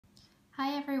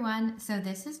Hi everyone, so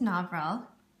this is Novarel,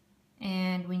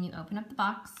 and when you open up the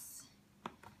box,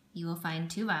 you will find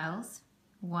two vials.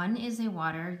 One is a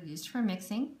water used for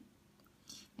mixing,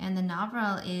 and the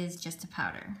Novarel is just a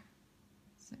powder.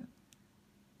 So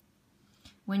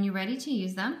when you're ready to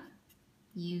use them,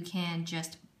 you can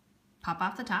just pop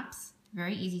off the tops,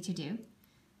 very easy to do.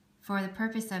 For the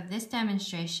purpose of this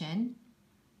demonstration,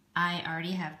 I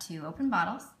already have two open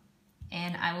bottles,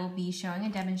 and I will be showing a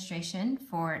demonstration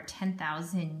for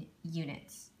 10,000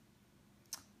 units.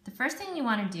 The first thing you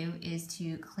want to do is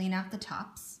to clean out the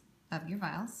tops of your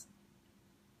vials.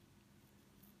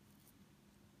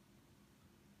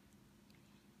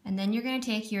 And then you're going to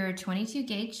take your 22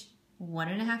 gauge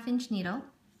 1.5 inch needle.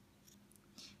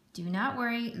 Do not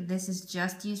worry, this is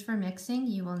just used for mixing.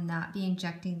 You will not be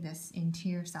injecting this into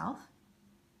yourself.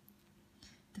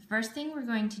 The first thing we're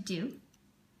going to do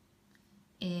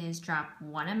is drop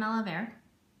 1 ml of air,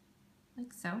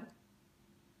 like so. And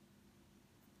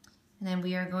then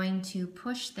we are going to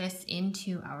push this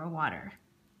into our water.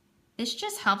 This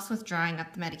just helps with drawing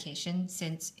up the medication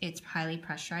since it's highly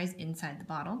pressurized inside the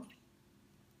bottle.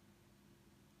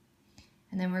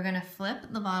 And then we're going to flip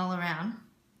the bottle around.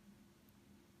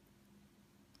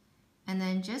 And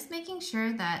then just making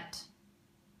sure that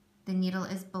the needle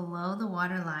is below the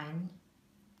water line,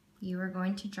 you are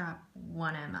going to drop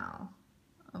 1 ml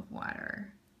of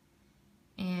water.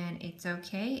 And it's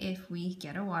okay if we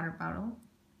get a water bottle.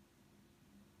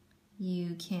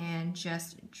 You can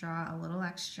just draw a little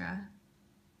extra,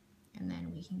 and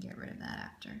then we can get rid of that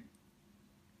after.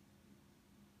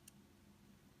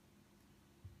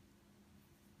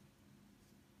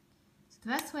 So the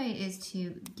best way is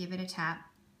to give it a tap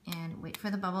and wait for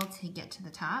the bubble to get to the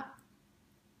top.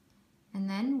 And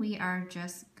then we are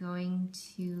just going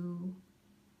to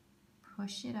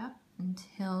push it up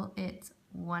until it's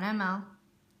 1 ml,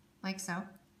 like so.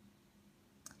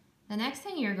 The next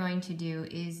thing you're going to do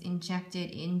is inject it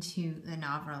into the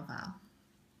Novarel vial.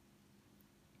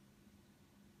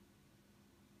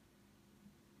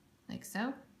 Like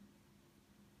so.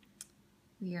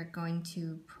 We are going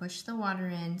to push the water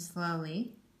in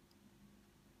slowly.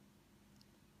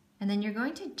 And then you're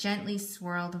going to gently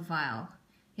swirl the vial.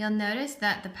 You'll notice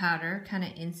that the powder kind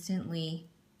of instantly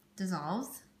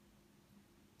dissolves.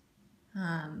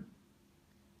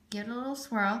 Give it a little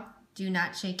swirl, do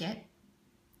not shake it.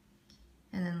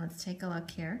 And then let's take a look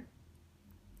here.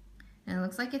 And it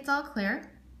looks like it's all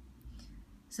clear.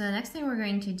 So the next thing we're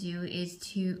going to do is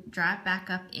to draw it back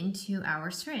up into our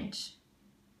syringe.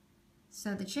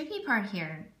 So the tricky part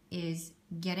here is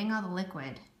getting all the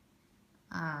liquid,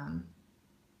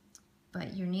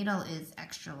 but your needle is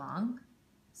extra long.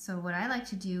 So what I like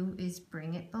to do is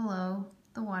bring it below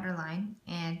the water line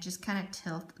and just kind of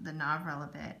tilt the Novarel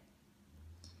a bit.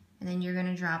 And then you're going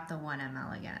to drop the 1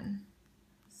 ml again.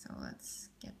 So let's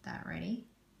get that ready.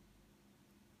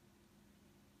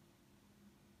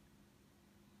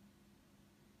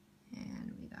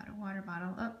 And we got a water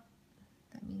bottle. Oh,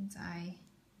 that means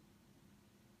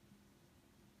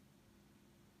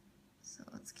so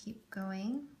let's keep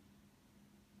going.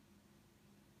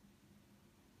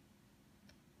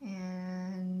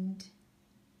 And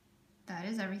that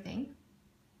is everything.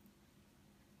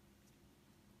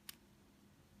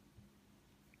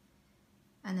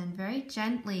 And then very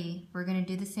gently, we're going to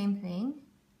do the same thing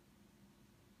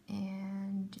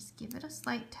and just give it a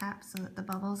slight tap so that the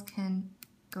bubbles can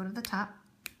go to the top.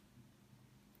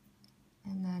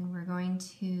 And then we're going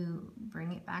to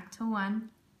bring it back to 1.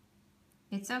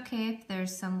 It's okay if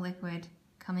there's some liquid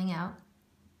coming out.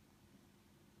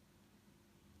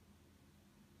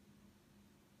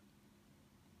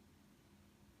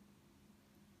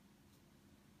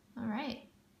 All right.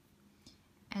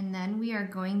 And then we are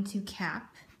going to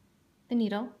cap the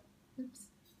needle. Oops.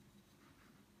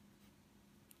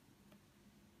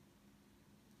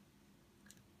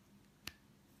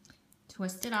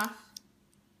 Twist it off.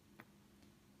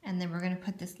 And then we're going to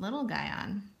put this little guy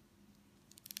on.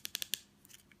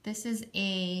 This is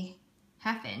a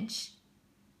 1/2 inch.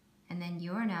 And then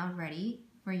you are now ready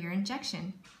for your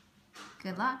injection.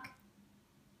 Good luck.